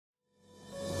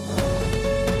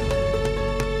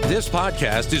This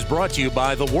podcast is brought to you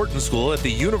by the Wharton School at the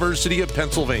University of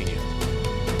Pennsylvania.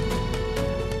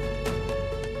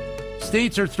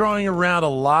 States are throwing around a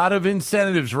lot of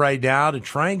incentives right now to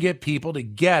try and get people to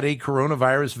get a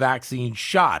coronavirus vaccine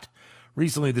shot.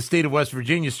 Recently, the state of West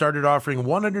Virginia started offering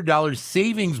 $100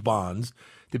 savings bonds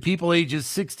to people ages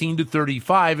 16 to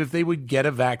 35 if they would get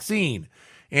a vaccine.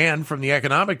 And from the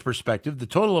economic perspective, the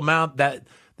total amount that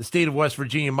the state of West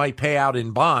Virginia might pay out in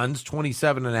bonds,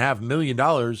 $27.5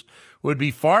 million, would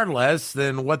be far less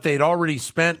than what they'd already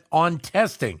spent on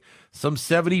testing, some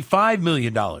 $75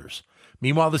 million.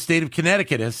 Meanwhile, the state of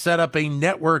Connecticut has set up a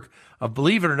network of,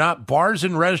 believe it or not, bars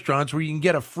and restaurants where you can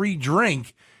get a free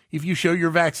drink if you show your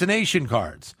vaccination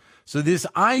cards. So this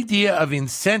idea of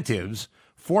incentives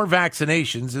for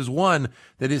vaccinations is one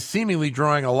that is seemingly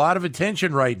drawing a lot of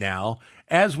attention right now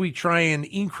as we try and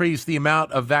increase the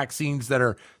amount of vaccines that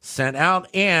are sent out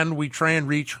and we try and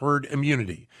reach herd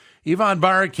immunity. Ivan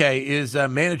Barake is a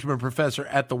management professor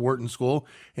at the Wharton School,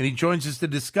 and he joins us to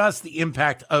discuss the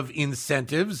impact of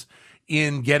incentives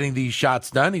in getting these shots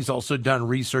done. He's also done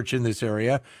research in this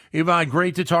area. Ivan,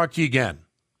 great to talk to you again.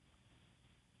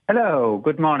 Hello,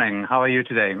 good morning. How are you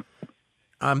today?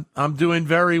 I'm doing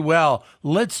very well.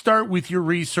 Let's start with your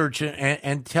research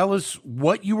and tell us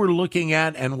what you were looking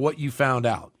at and what you found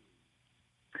out.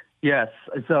 Yes.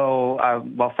 So,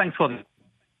 well, thanks for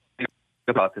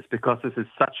about this because this is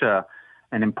such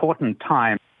an important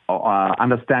time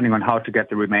understanding on how to get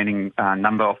the remaining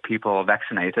number of people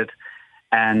vaccinated.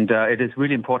 And it is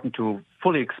really important to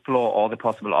fully explore all the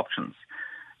possible options.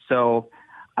 So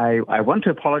I want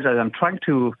to apologize. I'm trying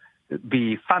to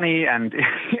be funny and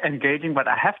engaging, but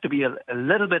I have to be a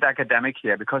little bit academic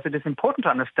here because it is important to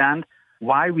understand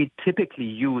why we typically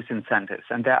use incentives.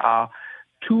 And there are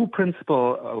two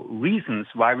principal reasons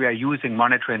why we are using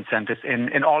monetary incentives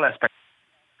in all aspects.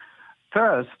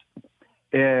 First,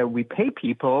 we pay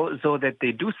people so that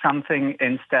they do something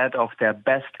instead of their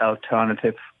best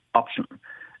alternative option.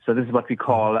 So this is what we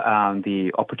call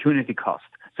the opportunity cost.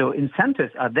 So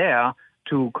incentives are there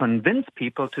to convince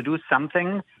people to do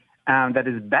something that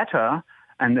is better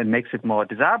and it makes it more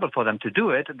desirable for them to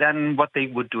do it than what they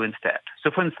would do instead.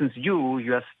 So, for instance,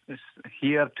 you're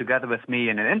here together with me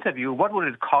in an interview. What would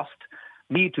it cost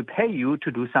me to pay you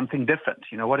to do something different?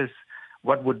 You know,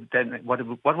 what would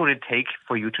it take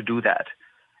for you to do that?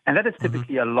 And that is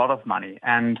typically a lot of money.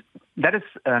 And that is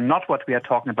not what we are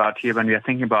talking about here when we are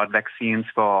thinking about vaccines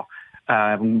for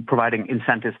providing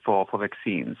incentives for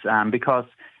vaccines. Because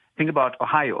think about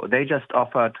Ohio. They just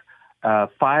offered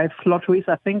 5 lotteries,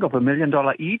 I think, of $1 million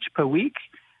each per week.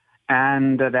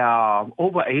 And there are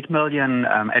over 8 million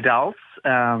adults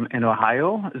in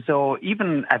Ohio. So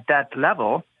even at that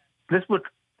level, this would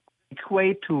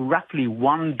equate to roughly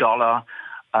 $1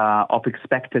 of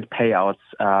expected payouts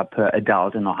per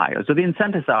adult in Ohio. So the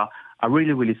incentives are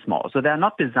really, really small. So they're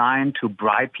not designed to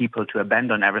bribe people to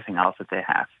abandon everything else that they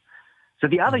have. So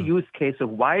the other use case of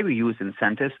why we use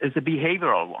incentives is a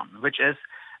behavioral one, which is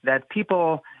that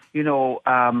people,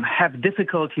 have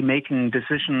difficulty making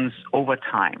decisions over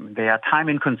time. They are time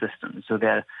inconsistent. So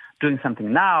they're doing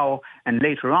something now, and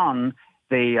later on,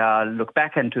 they look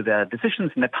back into their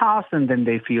decisions in the past, and then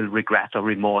they feel regret or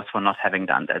remorse for not having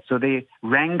done that. So they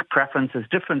rank preferences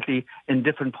differently in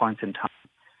different points in time.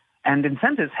 And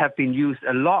incentives have been used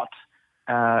a lot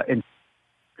for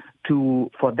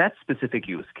that specific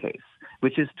use case,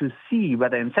 which is to see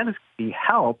whether incentives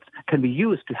can be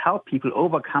used to help people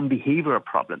overcome behavioral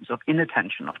problems of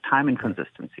inattention, of time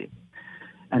inconsistency.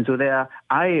 And so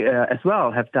I as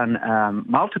well have done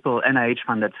multiple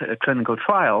NIH-funded clinical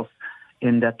trials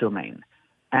in that domain.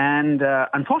 And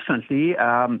unfortunately,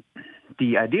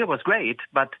 the idea was great,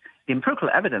 but the empirical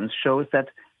evidence shows that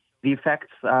the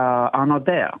effects are not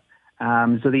there.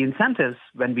 So the incentives,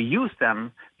 when we use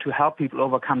them to help people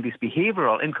overcome these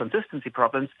behavioral inconsistency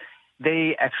problems,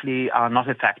 they actually are not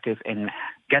effective in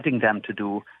getting them to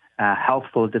do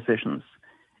healthful decisions.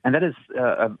 And that is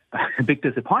a big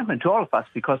disappointment to all of us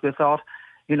because we thought,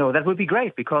 that would be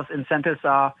great because incentives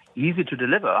are easy to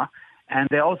deliver and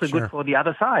they're also good for the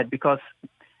other side because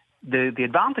the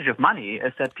advantage of money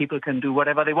is that people can do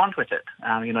whatever they want with it.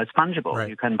 It's fungible. Right.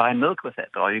 You can buy milk with it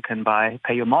or you can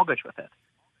pay your mortgage with it.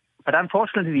 But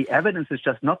unfortunately, the evidence is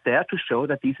just not there to show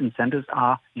that these incentives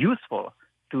are useful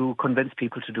to convince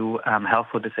people to do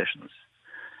helpful decisions.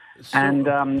 So and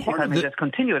if I may just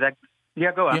continue that.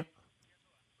 Yeah, go on. Yeah.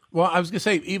 Well, I was going to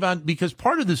say, Ivan, because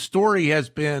part of the story has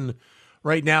been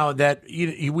right now that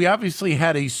we obviously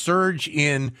had a surge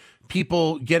in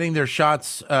people getting their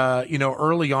shots,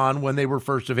 early on when they were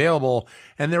first available.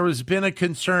 And there has been a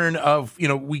concern of,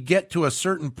 we get to a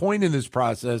certain point in this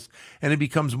process and it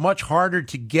becomes much harder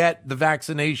to get the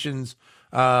vaccinations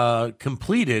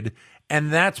completed.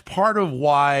 And that's part of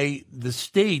why the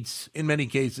states, in many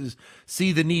cases,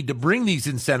 see the need to bring these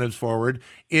incentives forward,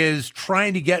 is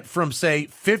trying to get from, say,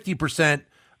 50%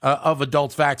 of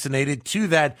adults vaccinated to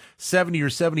that 70 or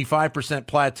 75%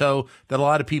 plateau that a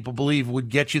lot of people believe would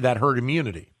get you that herd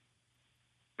immunity.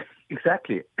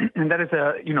 Exactly. And that is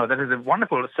a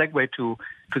wonderful segue to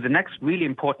the next really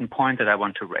important point that I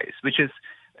want to raise, which is,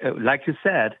 like you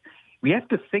said, we have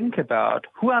to think about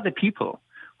who are the people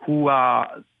who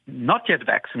are not yet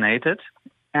vaccinated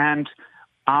and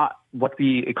are what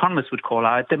we economists would call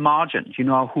at the margin,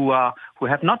 who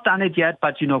have not done it yet,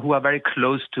 but, who are very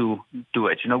close to do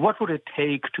it. What would it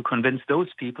take to convince those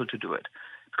people to do it?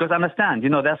 Because understand,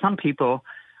 there are some people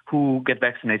who get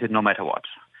vaccinated no matter what.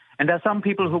 And there are some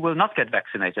people who will not get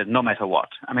vaccinated no matter what.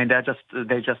 I mean,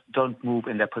 they just don't move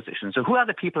in their position. So who are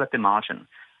the people at the margin?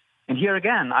 And here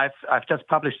again, I've just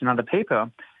published another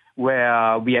paper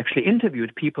where we actually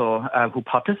interviewed people who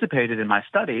participated in my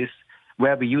studies,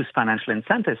 where we use financial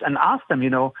incentives and asked them,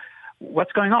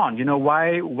 what's going on?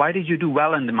 Why did you do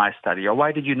well in my study, or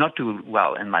why did you not do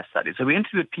well in my study? So we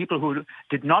interviewed people who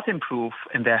did not improve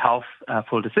in their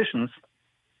healthful decisions.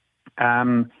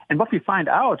 And what we find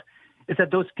out is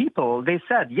that those people, they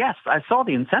said, yes, I saw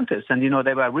the incentives and,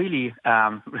 they were really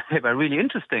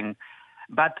interesting,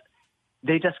 but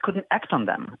they just couldn't act on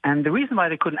them. And the reason why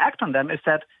they couldn't act on them is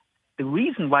that the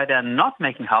reason why they're not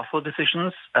making healthful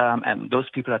decisions, and those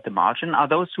people at the margin, are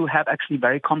those who have actually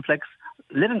very complex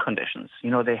living conditions.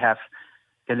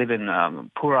 They live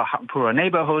in poorer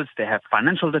neighborhoods. They have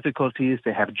financial difficulties.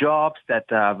 They have jobs that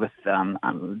with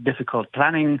difficult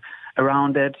planning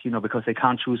around it. Because they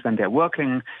can't choose when they're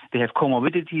working. They have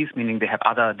comorbidities, meaning they have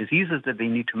other diseases that they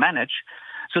need to manage.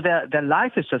 So their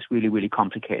life is just really, really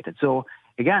complicated. So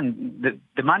again,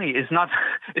 the money is not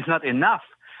enough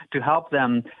to help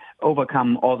them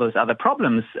overcome all those other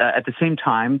problems at the same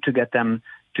time to get them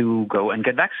to go and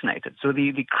get vaccinated. So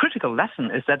the critical lesson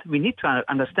is that we need to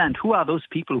understand who are those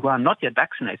people who are not yet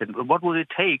vaccinated. What will it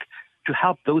take to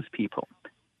help those people?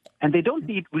 And they don't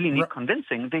really need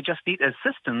convincing. They just need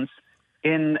assistance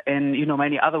in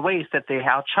many other ways that they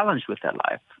are challenged with their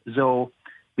life. So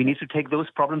we need to take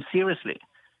those problems seriously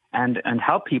and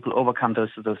help people overcome those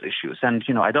issues. And,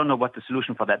 I don't know what the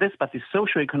solution for that is, but the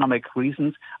socioeconomic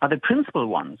reasons are the principal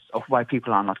ones of why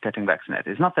people are not getting vaccinated.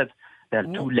 It's not that they're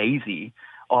too lazy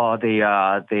or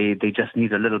they just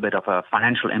need a little bit of a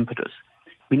financial impetus.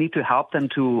 We need to help them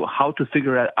to how to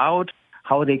figure out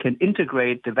how they can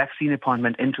integrate the vaccine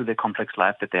appointment into the complex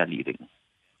life that they're leading.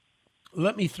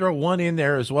 Let me throw one in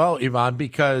there as well, Ivan,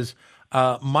 because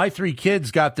my 3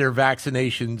 kids got their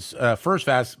vaccinations, first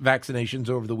vaccinations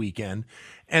over the weekend,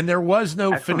 and there was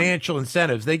no financial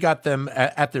incentives. They got them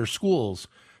at their schools.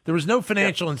 There was no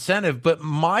financial incentive, but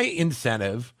my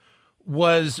incentive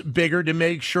was bigger to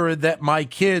make sure that my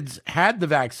kids had the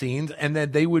vaccines and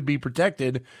that they would be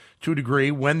protected to a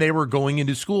degree when they were going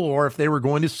into school or if they were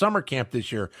going to summer camp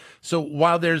this year. So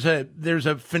while there's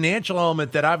a financial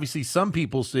element that obviously some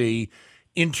people see,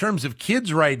 in terms of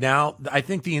kids right now, I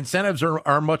think the incentives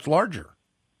are much larger.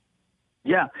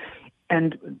 Yeah.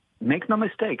 And make no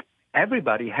mistake,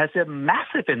 everybody has a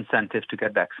massive incentive to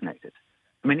get vaccinated.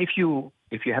 I mean, if you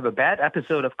have a bad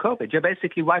episode of COVID, you're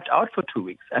basically wiped out for 2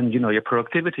 weeks and, your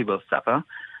productivity will suffer.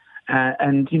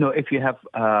 And if you have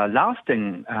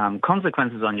lasting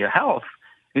consequences on your health,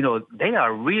 they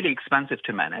are really expensive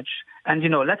to manage. And,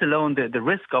 let alone the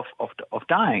risk of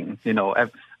dying,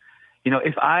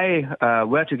 if I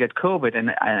were to get COVID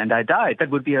and I died, that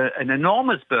would be an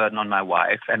enormous burden on my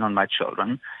wife and on my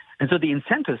children. And so the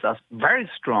incentives are very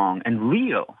strong and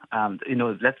real.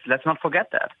 Let's not forget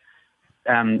that.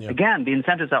 Again, the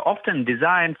incentives are often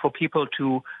designed for people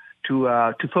to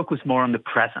focus more on the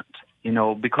present.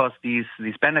 Because these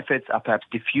benefits are perhaps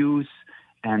diffuse,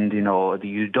 and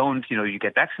you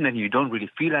get vaccinated, you don't really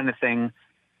feel anything.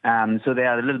 So they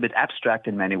are a little bit abstract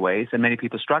in many ways, and many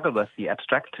people struggle with the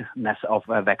abstractness of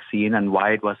a vaccine and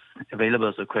why it was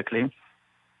available so quickly.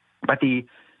 But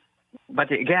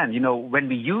again, when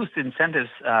we use incentives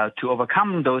to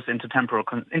overcome those intertemporal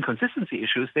inconsistency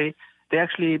issues, they're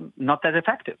actually not that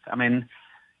effective. I mean,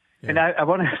 and I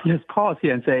want to just pause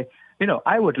here and say,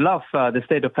 I would love the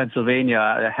state of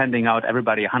Pennsylvania handing out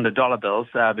everybody $100 bills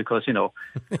because,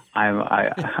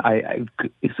 I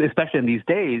especially in these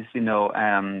days,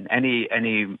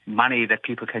 any money that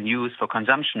people can use for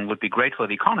consumption would be great for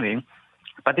the economy,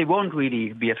 but they won't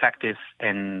really be effective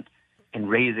in in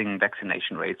raising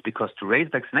vaccination rates, because to raise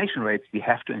vaccination rates, we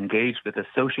have to engage with the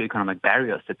socioeconomic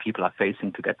barriers that people are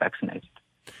facing to get vaccinated.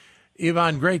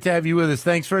 Ivan, great to have you with us.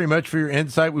 Thanks very much for your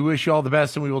insight. We wish you all the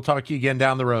best, and we will talk to you again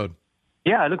down the road.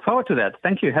 Yeah, I look forward to that.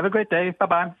 Thank you. Have a great day.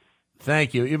 Bye-bye.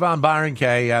 Thank you. Ivan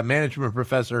Barinkay, management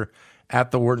professor at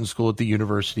the Wharton School at the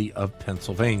University of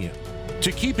Pennsylvania.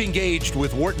 To keep engaged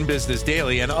with Wharton Business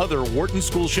Daily and other Wharton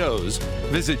School shows,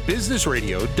 visit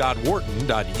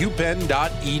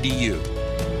businessradio.wharton.upenn.edu.